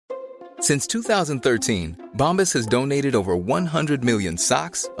Since 2013, Bombas has donated over 100 million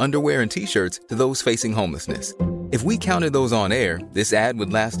socks, underwear, and T-shirts to those facing homelessness. If we counted those on air, this ad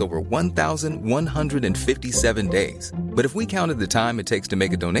would last over 1,157 days. But if we counted the time it takes to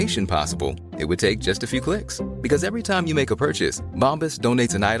make a donation possible, it would take just a few clicks. Because every time you make a purchase, Bombas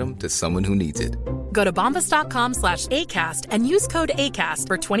donates an item to someone who needs it. Go to bombas.com/ACAST and use code ACAST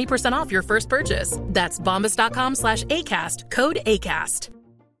for 20% off your first purchase. That's bombas.com/ACAST, code ACAST.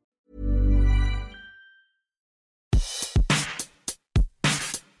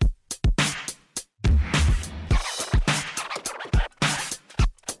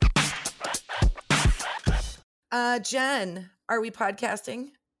 Jen, are we podcasting?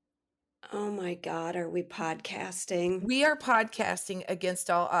 Oh my God, are we podcasting? We are podcasting against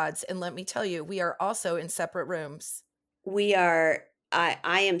all odds. And let me tell you, we are also in separate rooms. We are, I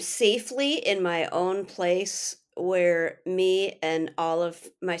am safely in my own place where me and all of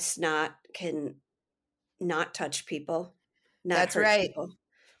my snot can not touch people. That's right. People.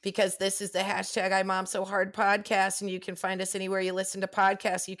 Because this is the hashtag I Mom So Hard podcast, and you can find us anywhere you listen to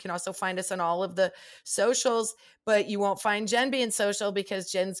podcasts. You can also find us on all of the socials, but you won't find Jen being social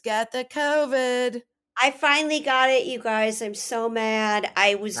because Jen's got the COVID. I finally got it, you guys. I'm so mad.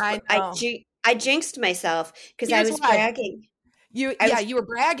 I jinxed myself because I was bragging. You were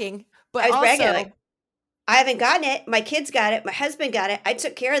bragging, but I was also bragging, like, I haven't gotten it. My kids got it. My husband got it. I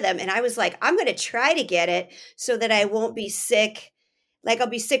took care of them, and I was like, I'm going to try to get it so that I won't be sick. Like, I'll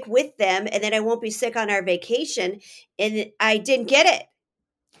be sick with them, and then I won't be sick on our vacation. And I didn't get it.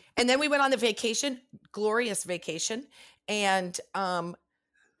 And then we went on the vacation, glorious vacation, and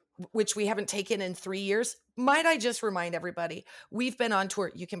which we haven't taken in 3 years. Might I just remind everybody, we've been on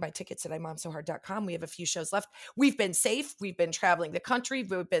tour. You can buy tickets at imomsohard.com. We have a few shows left. We've been safe. We've been traveling the country.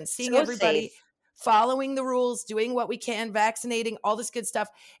 We've been seeing everybody, safe. Following the rules, doing what we can, vaccinating, all this good stuff.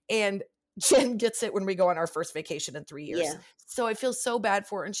 And Jen gets it when we go on our first vacation in 3 years. Yeah. So I feel so bad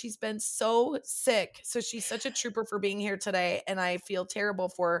for her. And she's been so sick. So she's such a trooper for being here today. And I feel terrible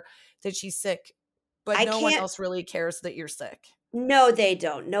for her that she's sick. But no one else really cares that you're sick. No, they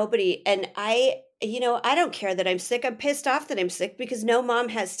don't. Nobody. And I don't care that I'm sick. I'm pissed off that I'm sick because no mom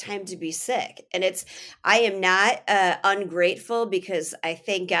has time to be sick. And I am not ungrateful because I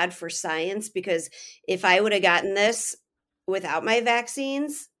thank God for science, because if I would have gotten this without my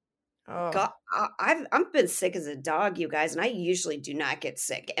vaccines, God, I've been sick as a dog, you guys, and I usually do not get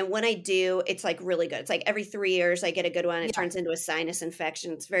sick. And when I do, it's like really good. It's like every 3 years I get a good one. It turns into a sinus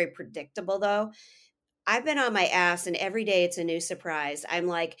infection. It's very predictable though. I've been on my ass, and every day it's a new surprise. I'm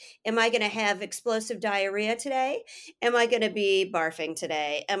like, am I going to have explosive diarrhea today? Am I going to be barfing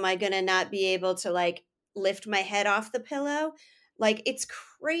today? Am I going to not be able to like lift my head off the pillow? Like, it's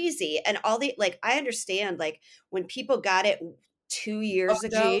crazy. And I understand, like, when people got it 2 years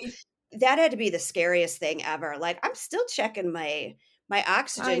ago, that had to be the scariest thing ever. Like, I'm still checking my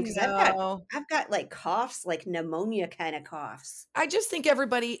oxygen because I've got like coughs, like pneumonia kind of coughs. I just think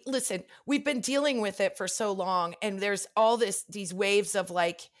everybody, listen, we've been dealing with it for so long, and there's all these waves of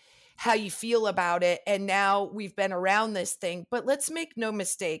like how you feel about it. And now we've been around this thing, but let's make no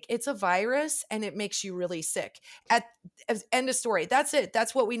mistake. It's a virus and it makes you really sick. End of story. That's it.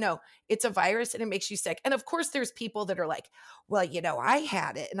 That's what we know. It's a virus and it makes you sick. And of course there's people that are like, well, I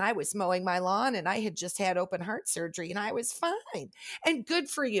had it and I was mowing my lawn and I had just had open heart surgery and I was fine. And good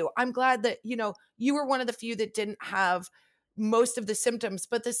for you. I'm glad that, you were one of the few that didn't have most of the symptoms,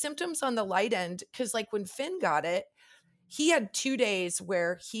 but the symptoms on the light end, because like when Finn got it, he had 2 days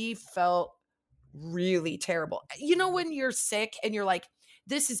where he felt really terrible. When you're sick and you're like,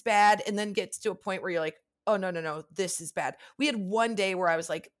 this is bad, and then gets to a point where you're like, oh, no, this is bad. We had 1 day where I was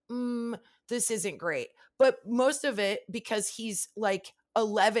like, this isn't great. But most of it, because he's like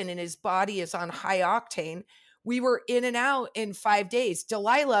 11 and his body is on high octane, we were in and out in 5 days.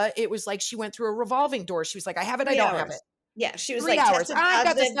 Delilah, it was like she went through a revolving door. She was like, I have it, I don't have it. Yeah, she was 3 like, hours. I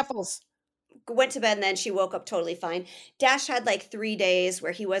got the sniffles. Went to bed, and then she woke up totally fine. Dash had like 3 days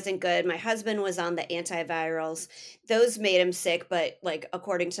where he wasn't good. My husband was on the antivirals. Those made him sick, but like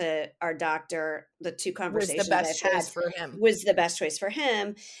according to our doctor, the 2 conversations was the best choice for him. Was the best choice for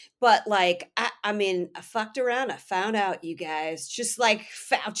him. But like, I mean, I fucked around. I found out, you guys, just like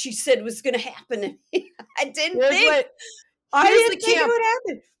Fauci said was going to happen to me. I didn't think it would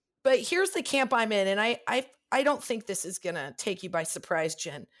happen. But here's the camp I'm in, and I don't think this is going to take you by surprise,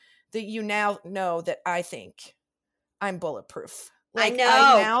 Jen. That you now know that I think I'm bulletproof. Like, I know.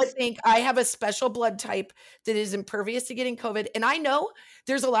 I now think I have a special blood type that is impervious to getting COVID. And I know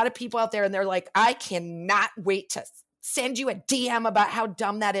there's a lot of people out there and they're like, I cannot wait to send you a DM about how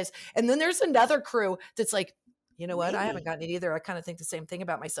dumb that is. And then there's another crew that's like, You know what? I haven't Maybe. gotten it either. I kind of think the same thing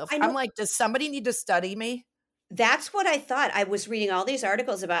about myself. I I'm know. like, does somebody need to study me? That's what I thought. I was reading all these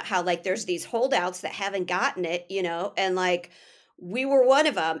articles about how like there's these holdouts that haven't gotten it, and like we were one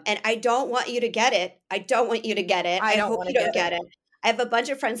of them. And I don't want you to get it. I don't want you to get it. I I don't hope want you to don't get get it. it. I have a bunch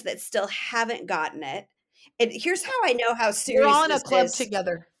of friends that still haven't gotten it. And here's how I know how We're serious all in a this club is.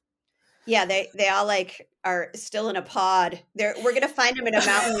 together. Yeah, they all like are still in a pod. We're gonna find them in a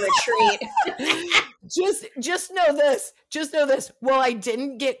mountain retreat. Just know this. Just know this. Well, I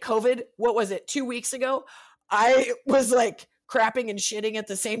didn't get COVID. What was it? 2 weeks ago. I was like crapping and shitting at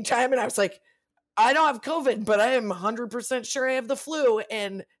the same time. And I was like, I don't have COVID, but I am 100% sure I have the flu.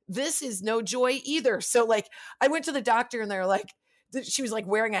 And this is no joy either. So like I went to the doctor and they're like, she was like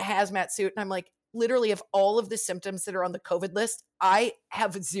wearing a hazmat suit. And I'm like, literally of all of the symptoms that are on the COVID list, I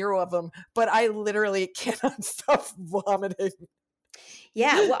have 0 of them, but I literally cannot stop vomiting.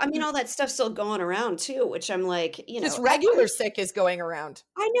 Yeah, well, I mean, all that stuff's still going around too, which I'm like, Just regular sick is going around.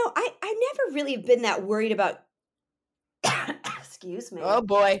 I know. I never really been that worried about. Excuse me. Oh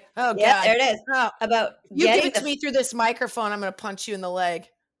boy. Oh Yeah, God. there it is. Oh, About you give getting it to me through this microphone. I'm going to punch you in the leg.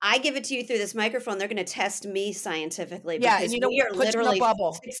 I give it to you through this microphone. They're going to test me scientifically Yeah, because and we are put you in a literally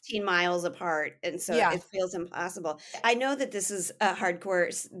bubble. 16 miles apart, and so Yeah. it feels impossible. I know that this is a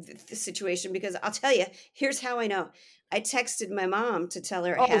hardcore situation because I'll tell you. Here's how I know. I texted my mom to tell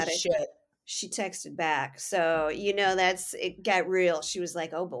her I Oh had it. shit. She texted back, so it got real. She was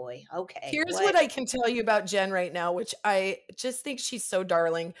like, "Oh boy, okay." Here's what I can tell you about Jen right now, which I just think she's so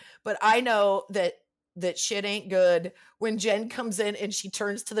darling. But I know that shit ain't good when Jen comes in and she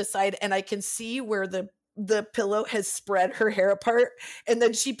turns to the side and I can see where the pillow has spread her hair apart, and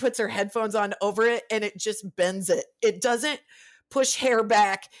then she puts her headphones on over it and it just bends it. It doesn't push hair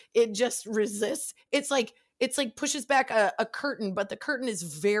back. It just resists. It's like pushes back a curtain, but the curtain is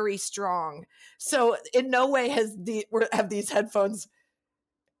very strong. So in no way have these headphones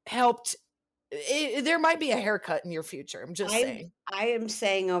helped. There might be a haircut in your future. I'm just saying. I am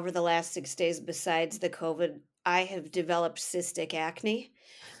saying over the last 6 days, besides the COVID, I have developed cystic acne.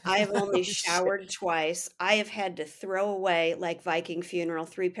 I have only Oh, shit. showered twice. I have had to throw away, like Viking funeral,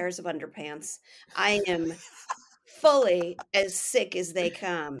 3 pairs of underpants. I am fully as sick as they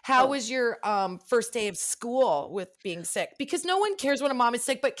come. How was your first day of school with being sick? Because no one cares when a mom is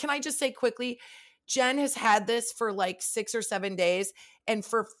sick, but can I just say quickly, Jen has had this for like 6 or 7 days, and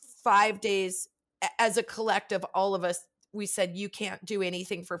for 5 days as a collective, all of us, we said you can't do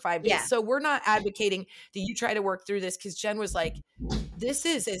anything for 5 days. Yeah. So we're not advocating that you try to work through this, because Jen was like, this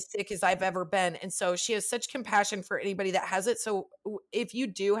is as sick as I've ever been. And so she has such compassion for anybody that has it. So if you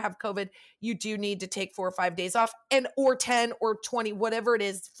do have COVID, you do need to take 4 or 5 days off, or 10 or 20, whatever it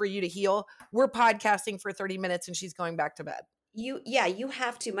is for you to heal. We're podcasting for 30 minutes and she's going back to bed. You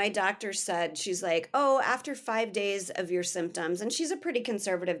have to. My doctor said, she's like, oh, after 5 days of your symptoms, and she's a pretty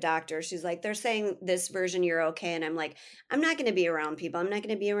conservative doctor. She's like, they're saying this version, you're okay. And I'm like, I'm not going to be around people. I'm not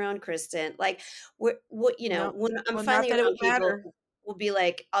going to be around Kristen. Like, when I'm finally around people, we'll be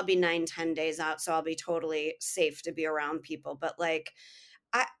like, I'll be 9-10 days out. So I'll be totally safe to be around people. But like,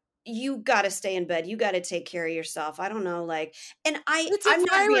 you got to stay in bed. You got to take care of yourself. I don't know. Like, and it's a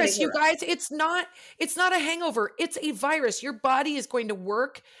virus, you guys. It's not a hangover. It's a virus. Your body is going to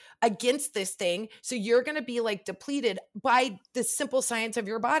work against this thing. So you're going to be like depleted by the simple science of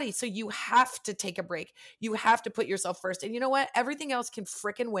your body. So you have to take a break. You have to put yourself first. And you know what? Everything else can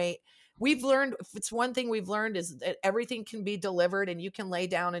frickin' wait. We've learned, if it's one thing we've learned, is that everything can be delivered and you can lay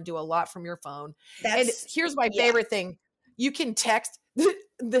down and do a lot from your phone. And here's my favorite thing. You can text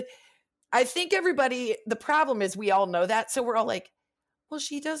I think everybody, the problem is we all know that. So we're all like, well,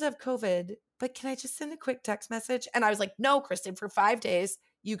 she does have COVID, but can I just send a quick text message? And I was like, no, Kristen, for 5 days,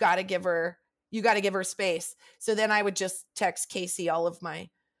 you got to give her space. So then I would just text Casey all of my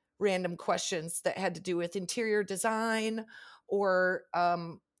random questions that had to do with interior design, or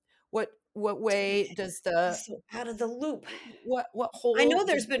what way does so out of the loop? What hole? I know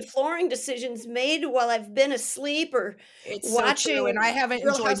there's been flooring decisions made while I've been asleep or watching, so true, and I haven't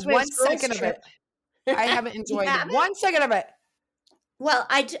enjoyed 1 second of it. I haven't enjoyed 1 second of it. Well,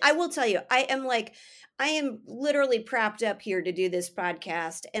 I will tell you, I am literally propped up here to do this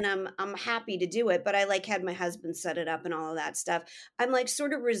podcast, and I'm happy to do it, but I like had my husband set it up and all of that stuff. I'm like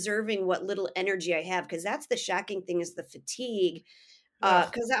sort of reserving what little energy I have, because that's the shocking thing, is the fatigue.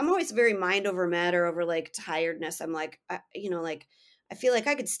 Because I'm always very mind over matter over like tiredness. I'm like, I feel like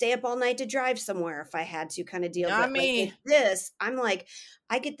I could stay up all night to drive somewhere if I had to, kind of deal. Not but me. like with this, I'm like,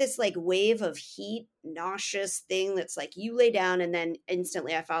 I get this like wave of heat, nauseous thing that's like you lay down and then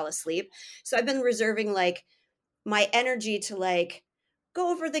instantly I fall asleep. So I've been reserving like my energy to like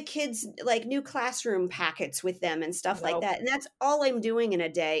go over the kids' like new classroom packets with them and stuff like Nope. that. And that's all I'm doing in a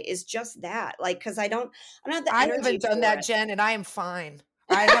day is just that. Like, because I don't have the I energy haven't done for that, it. Jen, and I am fine.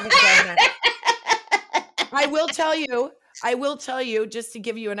 I haven't done that. I will tell you, just to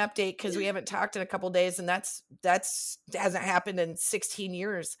give you an update, because we haven't talked in a couple days, and that's hasn't happened in 16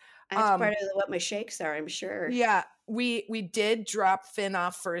 years. That's part of what my shakes are, I'm sure. Yeah, we did drop Finn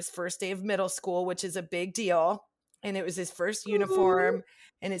off for his first day of middle school, which is a big deal. And it was his first uniform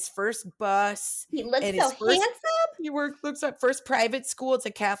and his first bus. He looks and so his first, handsome. He looks like first private school. It's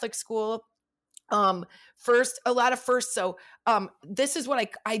a Catholic school. First, a lot of firsts. So this is what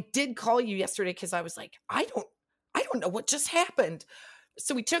I did call you yesterday because I was like, I don't know what just happened.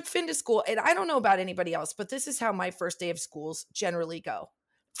 So we took Finn to school, and I don't know about anybody else, but this is how my first day of schools generally go.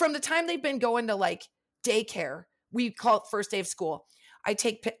 From the time they've been going to like daycare, we call it first day of school.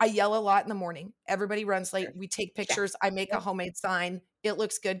 I yell a lot in the morning. Everybody runs late. We take pictures. I make a homemade sign. It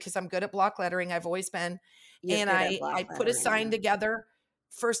looks good because I'm good at block lettering. I've always been. And I put a sign together.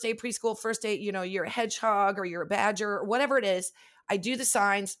 First day preschool, first day, you're a hedgehog or you're a badger or whatever it is. I do the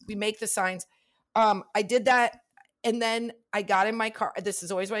signs. We make the signs. I did that. And then I got in my car. This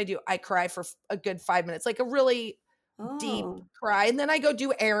is always what I do. I cry for a good 5 minutes, like a really deep cry. And then I go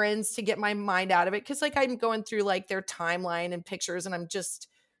do errands to get my mind out of it. Cause like I'm going through like their timeline and pictures, and I'm just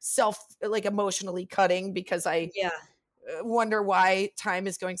emotionally cutting because I wonder why time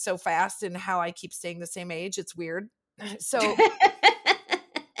is going so fast and how I keep staying the same age. It's weird. So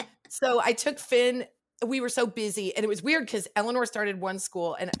I took Finn. We were so busy, and it was weird because Eleanor started one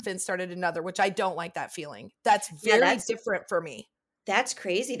school and Finn started another, which I don't like that feeling. That's very different for me. That's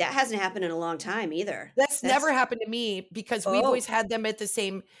crazy. That hasn't happened in a long time either. That's never happened to me because we've always had them at the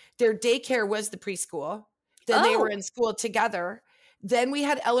same, their daycare was the preschool. Then they were in school together. Then we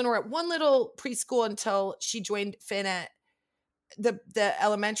had Eleanor at one little preschool until she joined Finn at the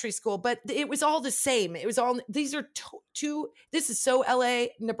elementary school, but it was all the same. It was all, these are two, this is so LA,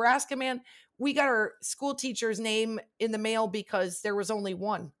 Nebraska, man. We got our school teacher's name in the mail because there was only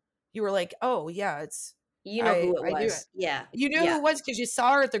one. You were like, oh yeah, it's, who it was. Yeah. You knew who it was because you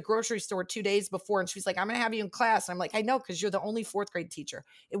saw her at the grocery store 2 days before, and she was like, I'm going to have you in class. And I'm like, I know, because you're the only fourth grade teacher.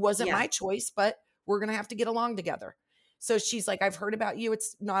 It wasn't my choice, but we're going to have to get along together. So she's like, I've heard about you.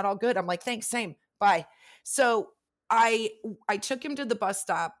 It's not all good. I'm like, thanks, same, bye. So I took him to the bus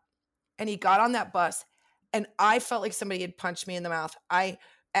stop, and he got on that bus, and I felt like somebody had punched me in the mouth.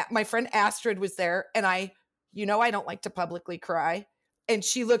 My friend Astrid was there, and I don't like to publicly cry. And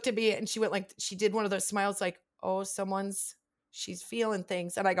she looked at me and she went like, she did one of those smiles like, oh, she's feeling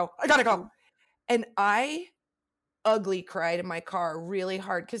things. And I go, I gotta go. And I ugly cried in my car really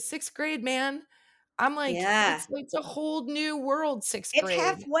hard because 6th grade, man, I'm like, it's a whole new world, 6th grade. It's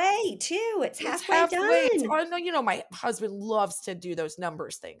halfway too. It's halfway done. My husband loves to do those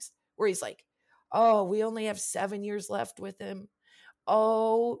numbers things where he's like, oh, we only have 7 years left with him.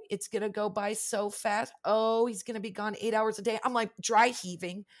 Oh, it's going to go by so fast. Oh, he's going to be gone 8 hours a day. I'm like dry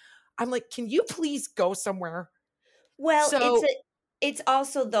heaving. I'm like, can you please go somewhere? Well, it's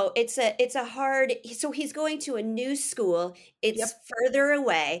also though, it's a hard, so he's going to a new school. It's further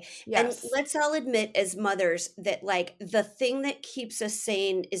away. Yes. And let's all admit as mothers that like the thing that keeps us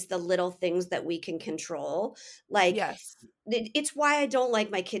sane is the little things that we can control. Like, it's why I don't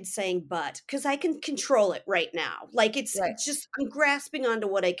like my kids saying but, because I can control it right now. Like it's just, I'm grasping onto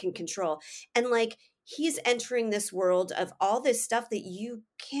what I can control. And like, he's entering this world of all this stuff that you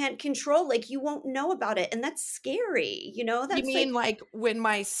can't control. Like you won't know about it. And that's scary. That's you mean like when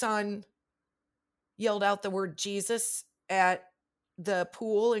my son yelled out the word Jesus at the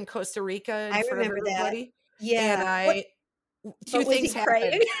pool in Costa Rica in front of everybody? That. Yeah. And two things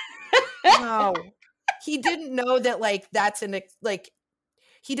happened. No, he didn't know that like that's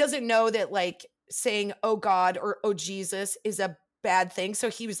he doesn't know that like saying, oh God, or oh Jesus is a bad thing. So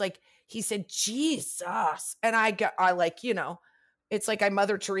he was like, he said, Jesus. And I it's like I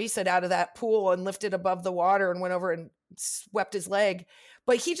Mother Teresa out of that pool and lifted above the water and went over and swept his leg.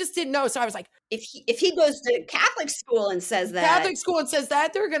 But he just didn't know. So I was like, if he goes to Catholic school and says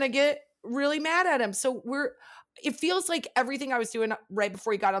that, they're going to get really mad at him. So it feels like everything I was doing right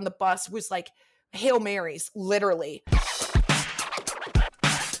before he got on the bus was like Hail Marys, literally.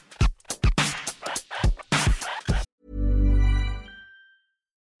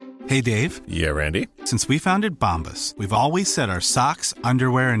 Hey, Dave. Yeah, Randy. Since we founded Bombas, we've always said our socks,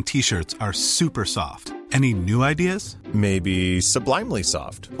 underwear, and T-shirts are super soft. Any new ideas? Maybe sublimely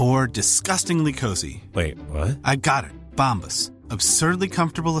soft. Or disgustingly cozy. Wait, what? I got it. Bombas. Absurdly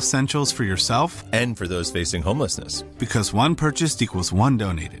comfortable essentials for yourself and for those facing homelessness. Because one purchased equals one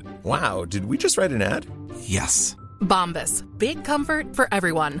donated. Wow, did we just write an ad? Yes. Bombas. Big comfort for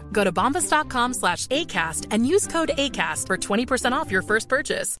everyone. Go to bombas.com/ACAST and use code ACAST for 20% off your first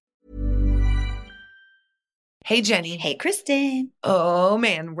purchase. Hey, Jenny. Hey, Kristen. Oh,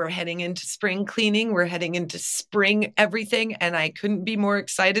 man, we're heading into spring cleaning. We're heading into spring everything. And I couldn't be more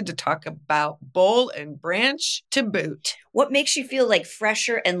excited to talk about Boll and Branch to boot. What makes you feel like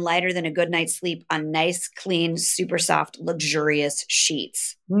fresher and lighter than a good night's sleep on nice, clean, super soft, luxurious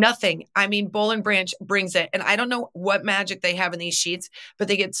sheets? Nothing. I mean, Boll and Branch brings it. And I don't know what magic they have in these sheets, but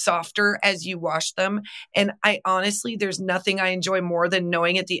they get softer as you wash them. And I honestly, there's nothing I enjoy more than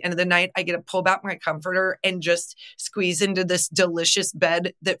knowing at the end of the night, I get to pull back my comforter and just squeeze into this delicious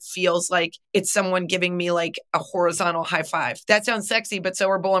bed that feels like it's someone giving me like a horizontal high five. That sounds sexy, but so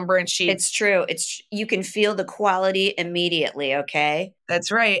are Boll and Branch sheets. It's true. You can feel the quality immediately, okay?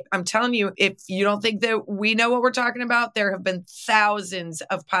 That's right. I'm telling you, if you don't think that we know what we're talking about, there have been thousands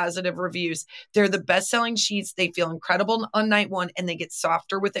of positive reviews. They're the best-selling sheets. They feel incredible on night one, and they get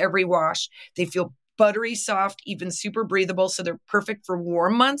softer with every wash. They feel buttery soft, even super breathable. So they're perfect for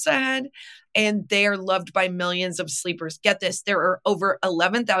warm months ahead. And they are loved by millions of sleepers. Get this, there are over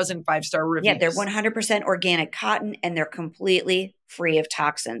 11,000 five-star reviews. Yeah, they're 100% organic cotton, and they're completely free of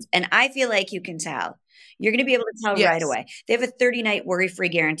toxins. And I feel like you can tell. You're going to be able to tell right away. They have a 30-night worry-free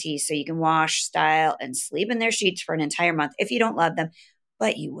guarantee, so you can wash, style, and sleep in their sheets for an entire month if you don't love them,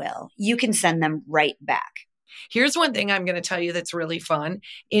 but you will. You can send them right back. Here's one thing I'm going to tell you that's really fun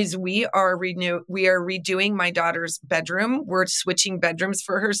is we are redoing my daughter's bedroom. We're switching bedrooms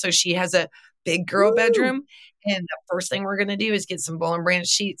for her. So she has a big girl bedroom. And the first thing we're going to do is get some Boll and Branch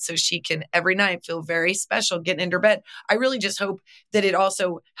sheets so she can every night feel very special getting into her bed. I really just hope that it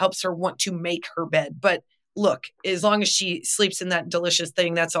also helps her want to make her bed. But look, as long as she sleeps in that delicious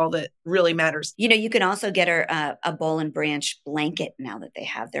thing, that's all that really matters. You know, you can also get her a Boll and Branch blanket now that they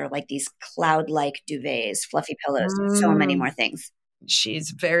have. They're like these cloud-like duvets, fluffy pillows, so many more things. She's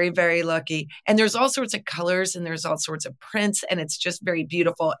very, very lucky. And there's all sorts of colors and there's all sorts of prints, and it's just very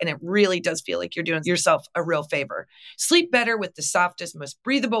beautiful. And it really does feel like you're doing yourself a real favor. Sleep better with the softest, most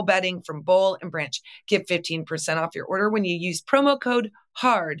breathable bedding from Boll and Branch. Get 15% off your order when you use promo code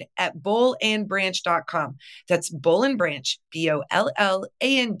HARD at bollandbranch.com. That's Boll and Branch,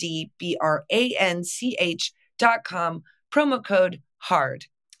 BOLLANDBRANCH.com. Promo code HARD.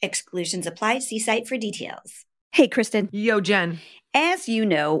 Exclusions apply. See site for details. Hey, Kristen. Yo, Jen. As you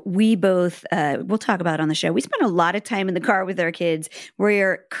know, we both, we'll talk about it on the show. We spend a lot of time in the car with our kids.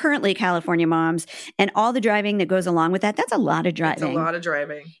 We're currently California moms, and all the driving that goes along with that, that's a lot of driving. It's a lot of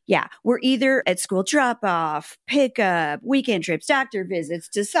driving. Yeah. We're either at school drop-off, pickup, weekend trips, doctor visits,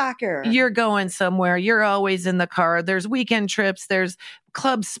 to soccer. You're going somewhere. You're always in the car. There's weekend trips. There's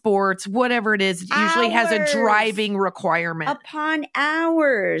club sports, whatever it is. It usually has a driving requirement. Upon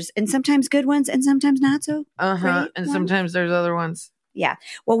hours. And sometimes good ones and sometimes not so great And ones. sometimes there's other ones. Yeah.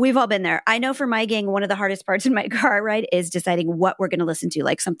 Well, we've all been there. I know for my gang, one of the hardest parts in my car ride is deciding what we're going to listen to,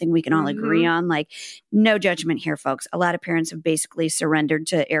 like something we can all agree on. Like, no judgment here, folks. A lot of parents have basically surrendered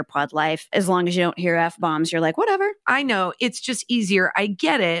to AirPod life. As long as you don't hear F-bombs, you're like, whatever. I know. It's just easier. I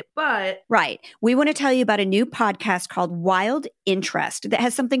get it, but... Right. We want to tell you about a new podcast called Wild Interest that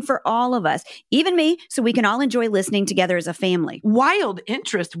has something for all of us, even me, so we can all enjoy listening together as a family. Wild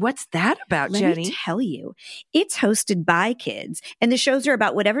Interest? What's that about, Let Jenny? me tell you. It's hosted by kids, and the shows are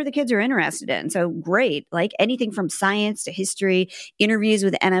about whatever the kids are interested in. So great, like anything from science to history, interviews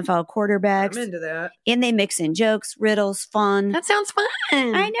with NFL quarterbacks. I'm into that. And they mix in jokes, riddles, fun. That sounds fun.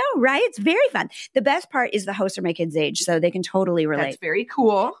 I know, right? It's very fun. The best part is the hosts are my kids' age, so they can totally relate. That's very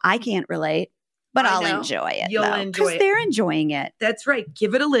cool. I can't relate, but I I'll know. enjoy it. You'll enjoy because it. they're enjoying it. That's right.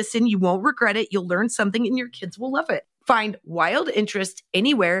 Give it a listen. You won't regret it. You'll learn something and your kids will love it. Find Wild Interest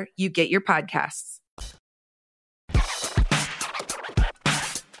anywhere you get your podcasts.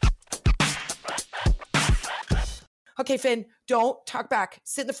 Okay, Finn, don't talk back.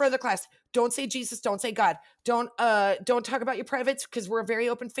 Sit in the front of the class. Don't say Jesus. Don't say God. Don't talk about your privates because we're a very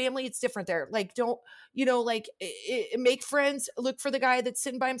open family. It's different there. Like, don't, make friends. Look for the guy that's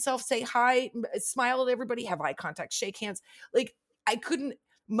sitting by himself. Say hi. Smile at everybody. Have eye contact. Shake hands. Like, I couldn't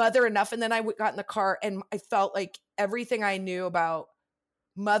mother enough. And then I got in the car and I felt like everything I knew about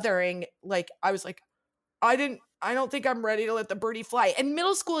mothering, like, I was like, I don't think I'm ready to let the birdie fly. And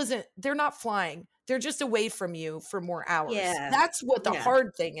middle school they're not flying. They're just away from you for more hours. Yeah. That's what the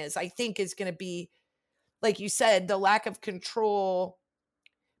hard thing is, I think, is going to be, like you said, the lack of control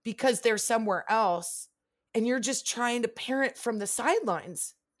because they're somewhere else and you're just trying to parent from the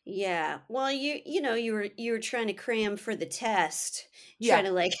sidelines. Yeah. Well, you were trying to cram for the test, Yeah. trying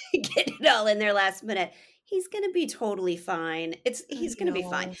to like get it all in there last minute. he's going to be totally fine. He's going to be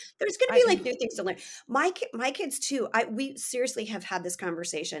fine. know. There's going to I be like new things to learn. My kids too. We seriously have had this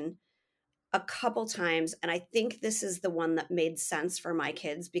conversation a couple times, and I think this is the one that made sense for my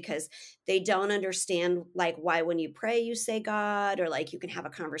kids because they don't understand like why when you pray you say God, or like you can have a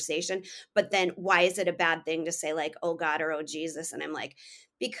conversation, but then why is it a bad thing to say like oh God or oh Jesus? And I'm like,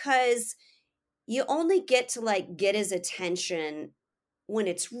 because you only get to like get his attention when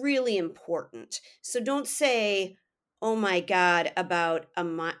it's really important. So don't say oh my God about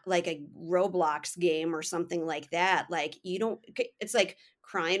like a Roblox game or something like that. Like you don't, it's like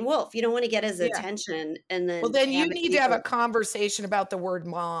crying wolf. You don't want to get his Yeah. attention and then Well, then you have it need to have a equal- conversation about the word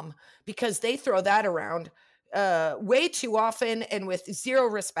mom because they throw that around way too often and with zero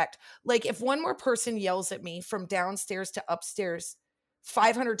respect. Like if one more person yells at me from downstairs to upstairs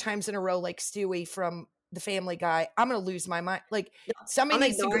 500 times in a row, like Stewie from the Family Guy, I'm going to lose my mind. Like somebody I'm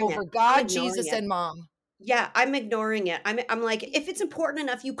needs to ignoring go it. over I'm God, ignoring Jesus, it. and mom. Yeah, I'm ignoring it. I'm like, if it's important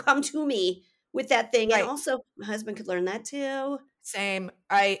enough, you come to me with that thing. Right. And also my husband could learn that too. Same.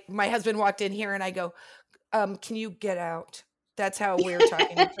 My husband walked in here and I go, can you get out? That's how we're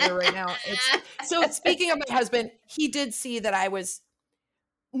talking to each other right now. So speaking of my husband, he did see that I was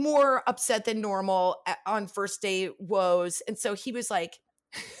more upset than normal on first day woes. And so he was like,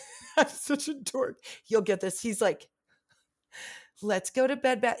 I'm such a dork. You'll get this. He's like, let's go to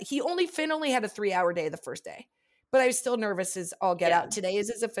bed. Finn only had a 3-hour day the first day, but I was still nervous as all get out. Today is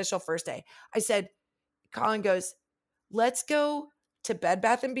his official first day. I said, Colin goes, let's go to Bed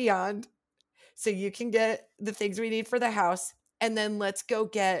Bath & Beyond so you can get the things we need for the house. And then let's go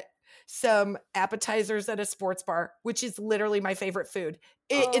get some appetizers at a sports bar, which is literally my favorite food.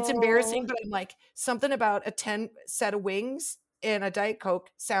 It's embarrassing, but I'm like, something about a 10 set of wings and a Diet Coke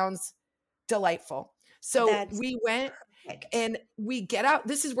sounds delightful. So we went and we get out.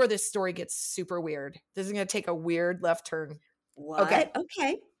 This is where this story gets super weird. This is going to take a weird left turn. What?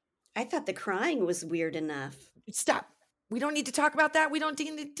 Okay. I thought the crying was weird enough. Stop. We don't need to talk about that. We don't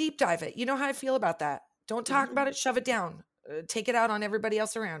need to deep dive it. You know how I feel about that. Don't talk about it. Shove it down. Take it out on everybody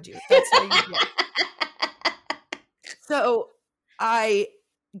else around you. That's how you feel. So I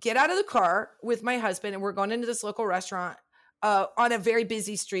get out of the car with my husband and we're going into this local restaurant on a very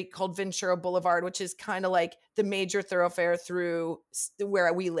busy street called Ventura Boulevard, which is kind of like the major thoroughfare through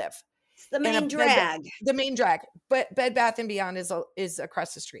where we live. The main drag. The main drag. But Bed Bath & Beyond is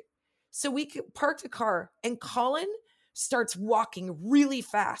across the street. So we parked the car and Colin starts walking really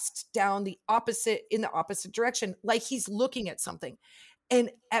fast in the opposite direction, like he's looking at something. And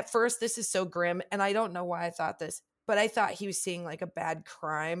at first, this is so grim, and I don't know why I thought this, but I thought he was seeing like a bad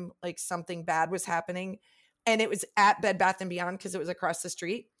crime, like something bad was happening. And it was at Bed Bath & Beyond because it was across the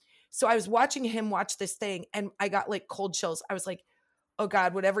street. So I was watching him watch this thing, and I got like cold chills. I was like, oh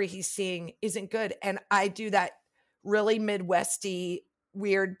God, whatever he's seeing isn't good. And I do that really Midwesty,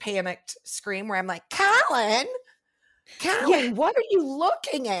 weird, panicked scream where I'm like, Colin, what are you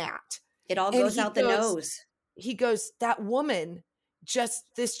looking at? It all goes out the nose. He goes, that woman,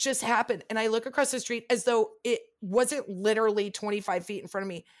 this just happened. And I look across the street as though it wasn't literally 25 feet in front of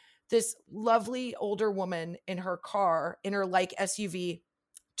me. This lovely older woman in her car, in her like SUV,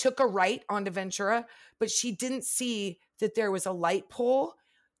 took a right onto Ventura, but she didn't see that there was a light pole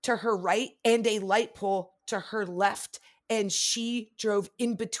to her right and a light pole to her left. And she drove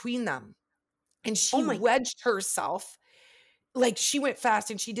in between them. And she wedged herself. Like she went fast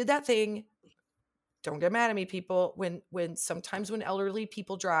and she did that thing. Don't get mad at me, people. Sometimes when elderly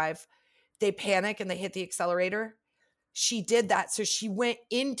people drive, they panic and they hit the accelerator. She did that. So she went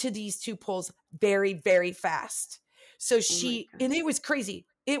into these two poles very, very fast. So and it was crazy.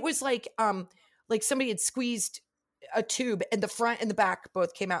 It was like somebody had squeezed a tube and the front and the back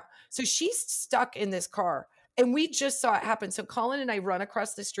both came out. So she's stuck in this car. And we just saw it happen. So Colin and I run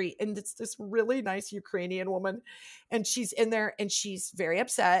across the street and it's this really nice Ukrainian woman and she's in there and she's very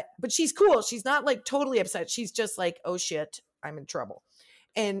upset, but she's cool. She's not like totally upset. She's just like, oh shit, I'm in trouble.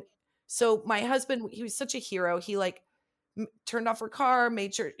 And so my husband, he was such a hero. He like turned off her car,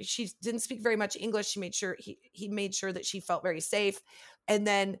 made sure she didn't speak very much English. She made sure he made sure that she felt very safe. And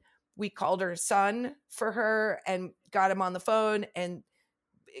then we called her son for her and got him on the phone, and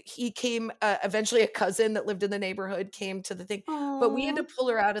he came, eventually a cousin that lived in the neighborhood came to the thing. Aww. But we had to pull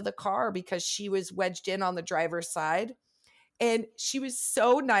her out of the car because she was wedged in on the driver's side, and she was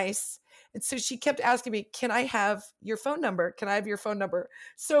so nice. And so she kept asking me, can I have your phone number? Can I have your phone number?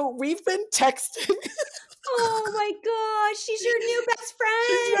 So we've been texting. Oh my gosh. She's your new best friend.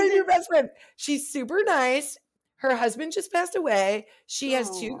 She's my new best friend. She's super nice. Her husband just passed away. She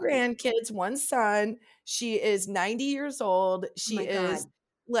has 2 grandkids, 1 son. She is 90 years old. She is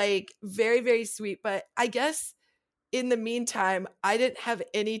like very, very sweet. But I guess in the meantime, I didn't have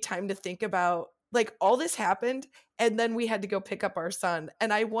any time to think about, like, all this happened and then we had to go pick up our son.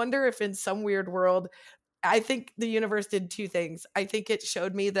 And I wonder if in some weird world, I think the universe did two things. I think it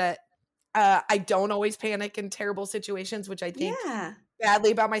showed me that I don't always panic in terrible situations, which I think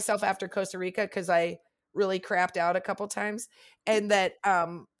badly about myself after Costa Rica because I really crapped out a couple times. And that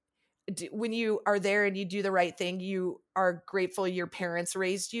when you are there and you do the right thing, you are grateful your parents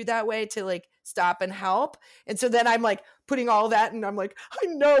raised you that way to like stop and help. And so then I'm like putting all that and I'm like, I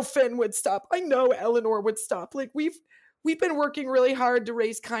know Finn would stop. I know Eleanor would stop. Like we've been working really hard to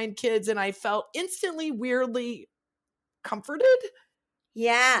raise kind kids, and I felt instantly weirdly comforted.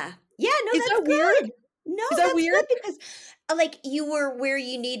 Yeah. Yeah, no, Is that's that good. weird? No, Is that that's weird? good because like you were where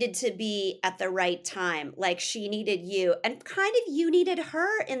you needed to be at the right time. Like she needed you and kind of you needed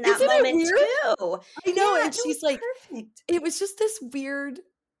her in that Isn't it moment weird? too. I know. Yeah, And it she's was like, perfect. it was just this weird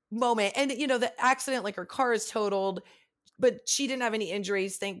moment. And, you know, the accident, like her car is totaled, but she didn't have any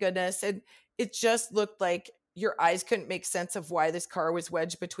injuries, thank goodness. And it just looked like your eyes couldn't make sense of why this car was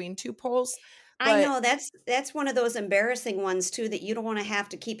wedged between two poles. I But know that's one of those embarrassing ones too that you don't want to have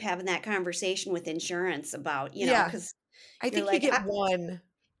to keep having that conversation with insurance about, you know, yeah, because I you're think you like, get one.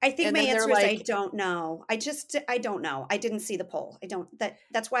 I think And my then they're answer is I like, don't know. I don't know. I didn't see the poll. I don't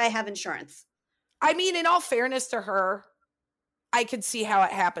that's why I have insurance. I mean, in all fairness to her, I could see how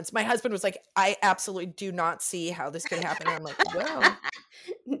it happens. My husband was like, I absolutely do not see how this could happen. And I'm like, well,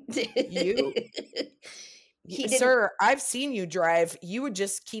 you, He didn't. sir, I've seen you drive. You would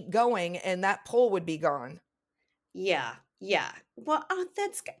just keep going and that pole would be gone. Yeah. Yeah. Well, oh,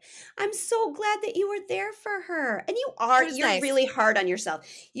 I'm so glad that you were there for her. And you're nice. really hard on yourself.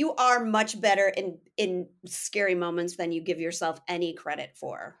 You are much better in scary moments than you give yourself any credit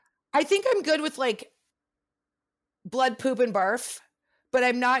for. I think I'm good with like blood, poop, and barf, but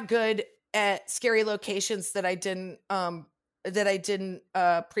I'm not good at scary locations that I didn't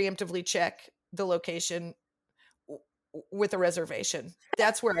preemptively check the location with a reservation.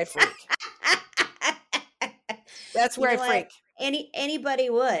 That's where I freak. That's where I freak. Anybody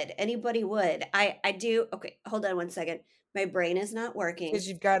would. I do. Okay, hold on one second. My brain is not working. Because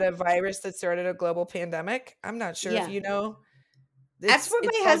you've got a virus that started a global pandemic. I'm not sure if you know. That's what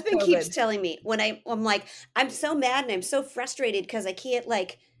my called husband keeps COVID. telling me when I'm like, I'm so mad and I'm so frustrated because I can't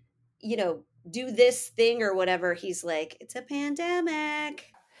like, you know, do this thing or whatever. He's like, it's a pandemic.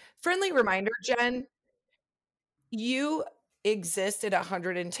 Friendly reminder, Jen, you exist at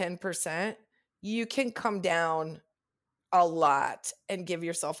 110%. You can come down a lot and give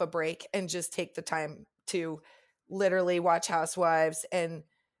yourself a break and just take the time to literally watch Housewives and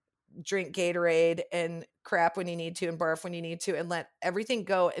drink Gatorade and crap when you need to and barf when you need to and let everything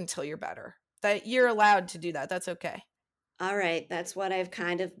go until you're better. That you're allowed to do that. That's okay. All right. That's what I've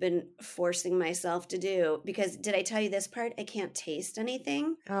kind of been forcing myself to do because did I tell you this part? I can't taste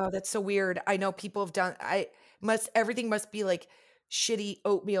anything. Oh, that's so weird. I know people have done, everything must be like shitty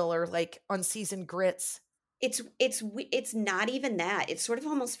oatmeal or like unseasoned grits. It's not even that. It sort of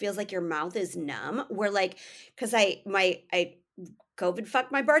almost feels like your mouth is numb. Where like, because I COVID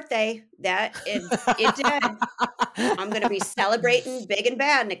fucked my birthday. That it did. I'm gonna be celebrating big and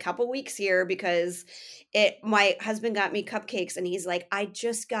bad in a couple weeks here because my husband got me cupcakes and he's like, I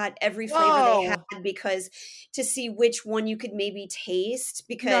just got every flavor they had because to see which one you could maybe taste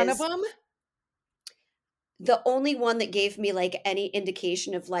because none of them. The only one that gave me like any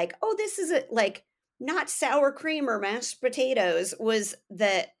indication of like, oh, this is like not sour cream or mashed potatoes was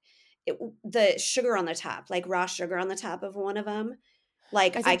the sugar on the top, like raw sugar on the top of one of them.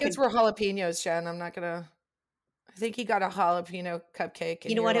 Like I think those were jalapenos, Jen. I think he got a jalapeno cupcake.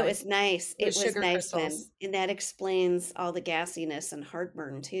 You know what? It was nice. It was nice then. crystals. And that explains all the gassiness and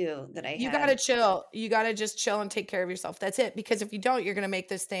heartburn too that I had. You gotta chill. You gotta just chill and take care of yourself. That's it. Because if you don't, you're gonna make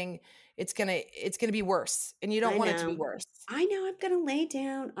this thing. It's gonna be worse, and you don't want it to be worse. I know. I'm gonna lay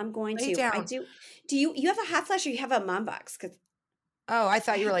down. I'm going Lay to. down. I do. Do you have a hot flash or you have a mom box? Because Oh, I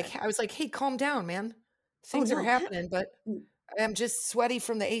thought you were like. I was like, hey, calm down, man. Things are happening, but I'm just sweaty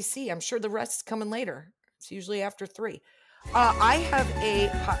from the AC. I'm sure the rest's coming later. It's usually after 3. I have a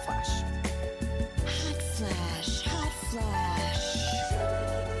hot flash. Hot flash. Hot flash.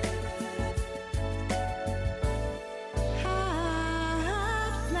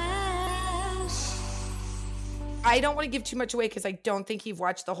 Hot flash. I don't want to give too much away because I don't think you've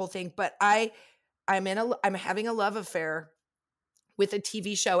watched the whole thing, but I'm having a love affair with a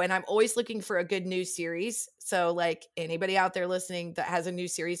TV show, and I'm always looking for a good new series. So like anybody out there listening that has a new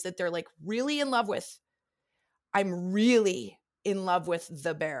series that they're like really in love with, I'm really in love with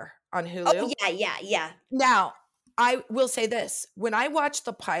The Bear on Hulu. Oh yeah. Now, I will say this. When I watched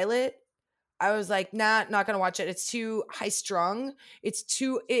the pilot, I was like, nah, not going to watch it. It's too high strung. It's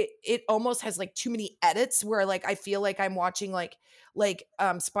too, it almost has like too many edits where like, I feel like I'm watching like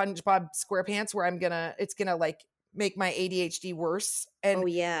SpongeBob SquarePants where it's going to like make my ADHD worse. And Oh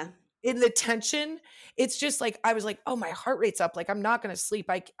yeah. in the tension, it's just like, I was like, oh, my heart rate's up. Like, I'm not going to sleep.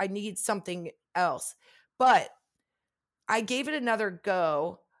 I need something else. But I gave it another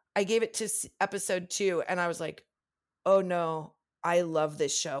go. I gave it to episode 2 and I was like, oh no, I love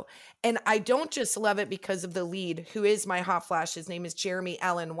this show. And I don't just love it because of the lead, who is my hot flash. His name is Jeremy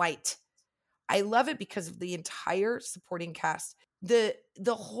Allen White. I love it because of the entire supporting cast. The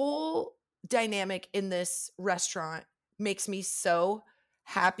whole dynamic in this restaurant makes me so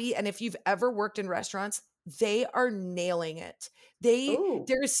happy. And if you've ever worked in restaurants, they are nailing it.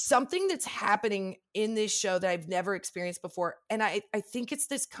 There is something that's happening in this show that I've never experienced before. And I think it's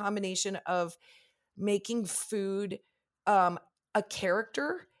this combination of making food a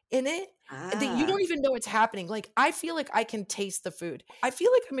character in it that you don't even know it's happening. Like, I feel like I can taste the food. I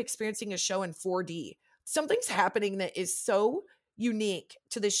feel like I'm experiencing a show in 4D. Something's happening that is so unique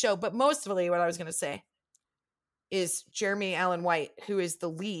to this show. But mostly what I was going to say is Jeremy Allen White, who is the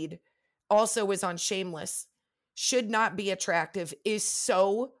lead, also was on Shameless, should not be attractive, is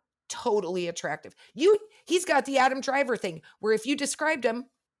so totally attractive. He's got the Adam Driver thing where if you described him,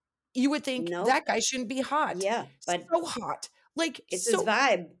 you would think that guy shouldn't be hot. Yeah, but so hot. Like, it's his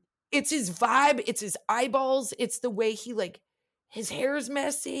vibe. It's his vibe. It's his eyeballs. It's the way he his hair's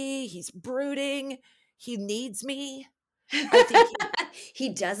messy. He's brooding. He needs me. I think he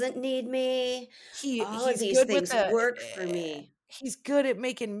doesn't need me. All of these things work for me. He's good at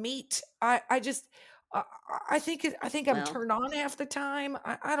making meat. I think I'm turned on half the time.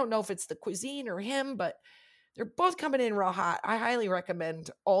 I don't know if it's the cuisine or him, but they're both coming in real hot. I highly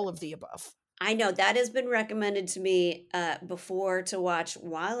recommend all of the above. I know that has been recommended to me before to watch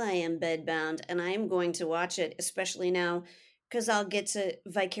while I am bedbound, and I am going to watch it, especially now because I'll get to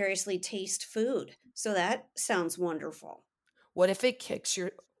vicariously taste food. So that sounds wonderful. What if it kicks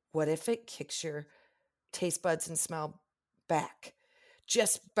your taste buds and smell back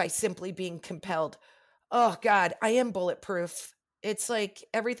just by simply being compelled? Oh God, I am bulletproof. It's like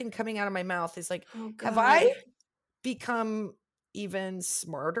everything coming out of my mouth is like, have I become even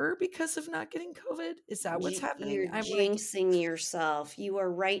smarter because of not getting COVID? Is that what's happening? You're jinxing yourself. You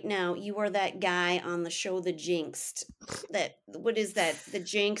are right now. You are that guy on the show, The Jinxed. What is that? The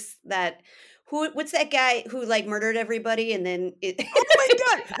Jinx that... What's that guy who like murdered everybody and then it... Oh my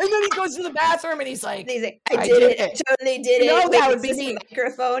God. And then he goes to the bathroom and he's like, I did it. I totally did it. That would be me.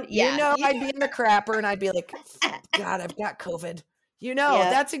 Microphone. Yeah. I'd be in the crapper and I'd be like, God, I've got COVID.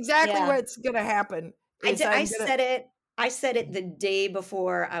 That's exactly what's going to happen. I said it the day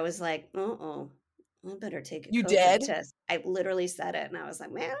before. I was like, I better take a COVID test. I literally said it and I was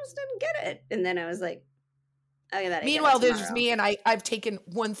like, man, I just didn't get it. And then I was like, meanwhile, there's me and I've taken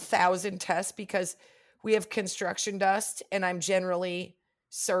 1,000 tests because we have construction dust and I'm generally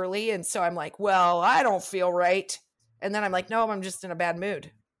surly. And so I'm like, well, I don't feel right. And then I'm like, no, I'm just in a bad mood.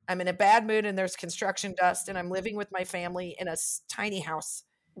 I'm in a bad mood and there's construction dust and I'm living with my family in a tiny house.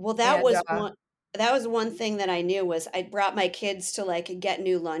 Well, that was one thing that I knew was I brought my kids to like get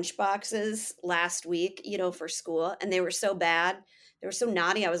new lunch boxes last week, for school. And they were so bad. They were so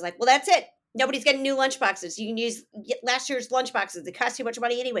naughty. I was like, well, that's it. Nobody's getting new lunch boxes. You can use last year's lunch boxes. They cost too much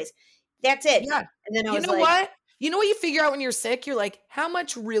money anyways. That's it. Yeah. And then I was like, what? You know what you figure out when you're sick? You're like, how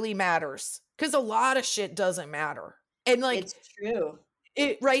much really matters? Because a lot of shit doesn't matter. And like, it's true.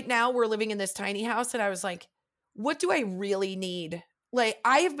 Right now we're living in this tiny house. And I was like, what do I really need? Like,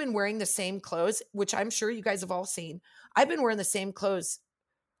 I have been wearing the same clothes, which I'm sure you guys have all seen. I've been wearing the same clothes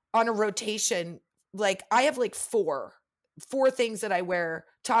on a rotation. Like, I have like four things that I wear,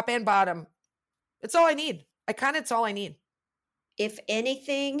 top and bottom. It's all I need. It's all I need. If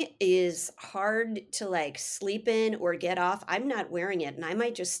anything is hard to like sleep in or get off, I'm not wearing it. And I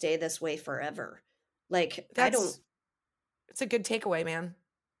might just stay this way forever. Like, it's a good takeaway, man.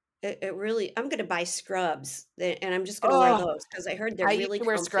 It really, I'm going to buy scrubs and I'm just going to wear those because I heard they're really comfy. I used to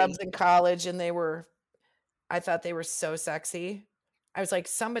wear scrubs in college and I thought they were so sexy. I was like,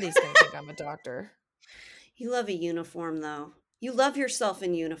 somebody's going to think I'm a doctor. You love a uniform though. You love yourself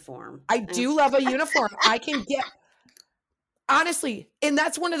in uniform. I do love a uniform. I can get, honestly, and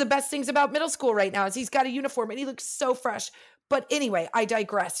that's one of the best things about middle school right now is he's got a uniform and he looks so fresh. But anyway, I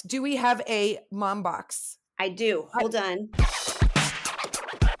digress. Do we have a mom box? I do. Hold on.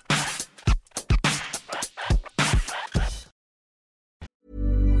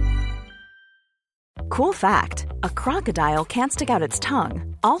 Cool fact, a crocodile can't stick out its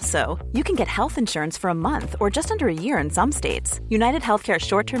tongue. Also, you can get health insurance for a month or just under a year in some states. United Healthcare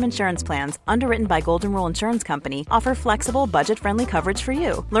short-term insurance plans, underwritten by Golden Rule Insurance Company, offer flexible, budget-friendly coverage for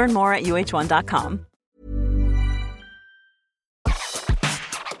you. Learn more at uh1.com.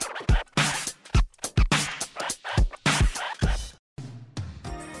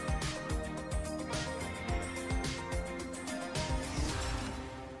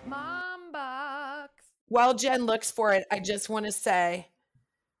 Mom box. While Jen looks for it, I just want to say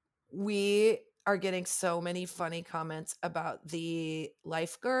we are getting so many funny comments about the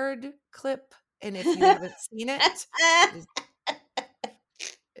lifeguard clip. And if you haven't seen it,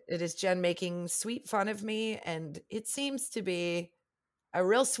 it is Jen making sweet fun of me. And it seems to be a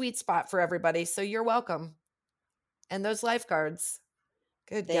real sweet spot for everybody. So you're welcome. And those lifeguards,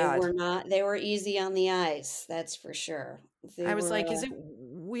 good God. They were easy on the eyes. That's for sure. I was like, is it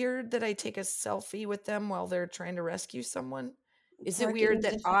weird that I take a selfie with them while they're trying to rescue someone? Is it weird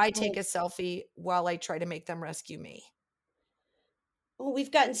that I take a selfie while I try to make them rescue me? Oh, we've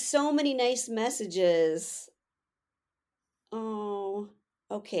gotten so many nice messages. Oh,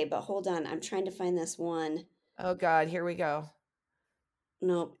 okay, but hold on. I'm trying to find this one. Oh God, here we go.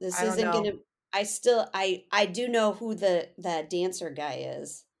 Nope, this isn't gonna. I do know who that dancer guy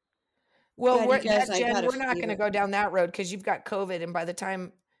is. Well, Jen, we're not going to go down that road because you've got COVID, and by the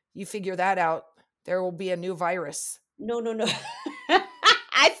time you figure that out, there will be a new virus. No.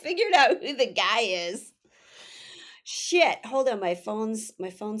 I figured out who the guy is. Shit. Hold on. My phone's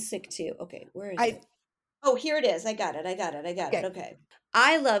sick too. Okay. Where is it? Oh, here it is. I got it. Okay.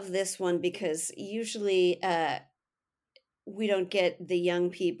 I love this one because usually we don't get the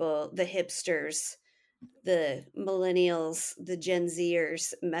young people, the hipsters, the millennials, the Gen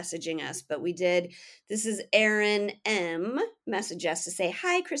Zers messaging us, but we did. This is Erin M. message us to say,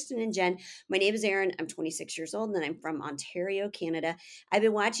 hi, Kristen and Jen. My name is Erin. I'm 26 years old and I'm from Ontario, Canada. I've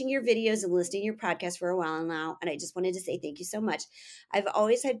been watching your videos and listening to your podcast for a while now, and I just wanted to say thank you so much. I've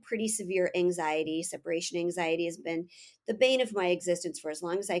always had pretty severe anxiety. Separation anxiety has been the bane of my existence for as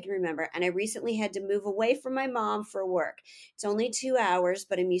long as I can remember, and I recently had to move away from my mom for work. It's only 2 hours,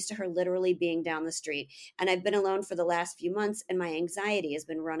 but I'm used to her literally being down the street, and I've been alone for the last few months, and my anxiety has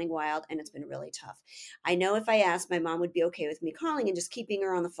been running wild, and it's been really tough. I know if I asked, my mom would be okay with me calling and just keeping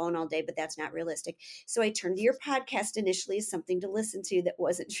her on the phone all day, but that's not realistic. So I turned to your podcast initially as something to listen to that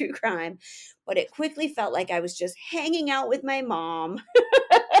wasn't true crime, but it quickly felt like I was just hanging out with my mom.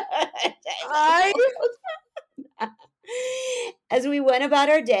 As we went about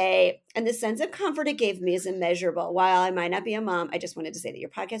our day, and the sense of comfort it gave me is immeasurable. While I might not be a mom, I just wanted to say that your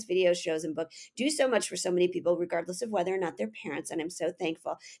podcast, videos, shows, and book do so much for so many people, regardless of whether or not they're parents. And I'm so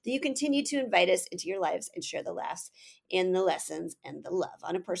thankful that you continue to invite us into your lives and share the laughs and the lessons and the love.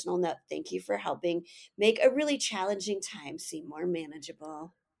 On a personal note, thank you for helping make a really challenging time seem more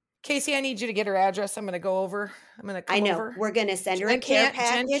manageable. Casey, I need you to get her address. I'm going to go over. I know. We're going to send her a care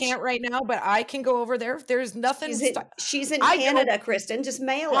package. Jen can't right now, but I can go over there. There's nothing. She's in Canada, Kristen. Just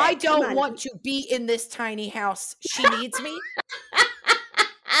mail it. I don't want to be in this tiny house. She needs me.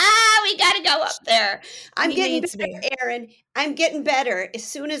 We got to go up there. I'm getting better, Erin. I'm getting better. As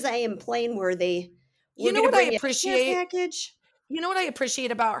soon as I am plane worthy. You know what I appreciate? You know what I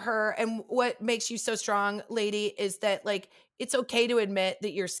appreciate about her and what makes you so strong, lady, is that like, it's okay to admit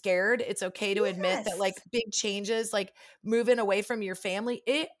that you're scared. It's okay to admit that like big changes, like moving away from your family,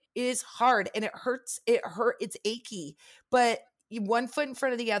 it is hard and it hurts. It's achy, but one foot in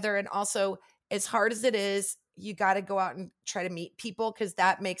front of the other. And also as hard as it is, you got to go out and try to meet people because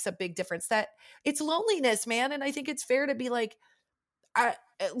that makes a big difference. That it's loneliness, man. And I think it's fair to be like,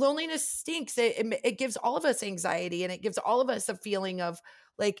 loneliness stinks. It gives all of us anxiety and it gives all of us a feeling of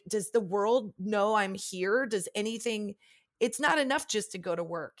like, does the world know I'm here? Does anything... It's not enough just to go to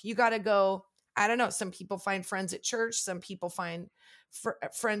work. You got to go. I don't know. Some people find friends at church. Some people find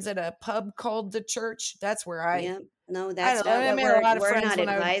friends at a pub called the church. That's where no, that's not what we're not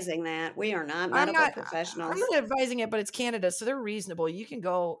advising that. We are not medical professionals. I'm not advising it, but it's Canada, so they're reasonable. You can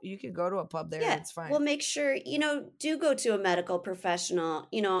go to a pub there. Yeah, it's fine. Well, make sure, do go to a medical professional,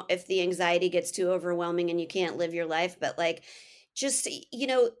 if the anxiety gets too overwhelming and you can't live your life, but like, just,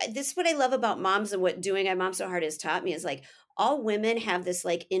 this is what I love about moms and what doing I Mom So Hard has taught me is like all women have this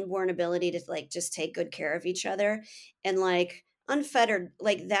like inborn ability to like just take good care of each other and like unfettered,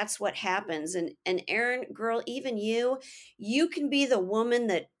 like that's what happens. And Erin, girl, even you can be the woman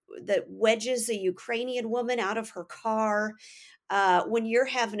that wedges a Ukrainian woman out of her car when you're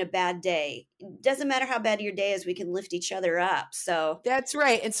having a bad day. It doesn't matter how bad your day is, we can lift each other up. So that's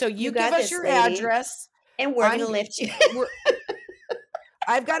right. And so you give us your address and we're going to lift you.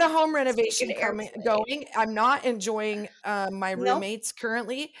 I've got a home renovation Take an airplane. going. I'm not enjoying my Nope. roommates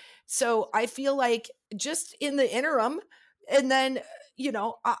currently. So I feel like just in the interim, and then,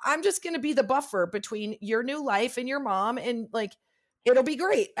 I'm just going to be the buffer between your new life and your mom. And like, it'll be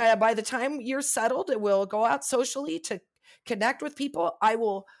great. By the time you're settled, we'll go out socially to connect with people. I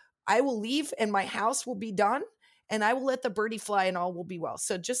will leave and my house will be done, and I will let the birdie fly and all will be well.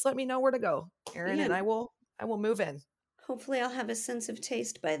 So just let me know where to go, Erin, and I will move in. Hopefully I'll have a sense of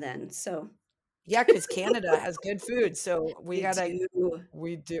taste by then. So yeah, because Canada has good food. So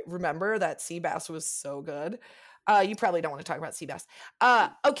we do remember that sea bass was so good. You probably don't want to talk about sea bass.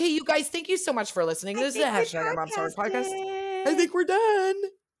 Okay, you guys, thank you so much for listening. This is the #I'm Sorry podcast. I think we're done.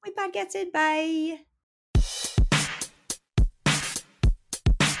 We podcasted. Bye.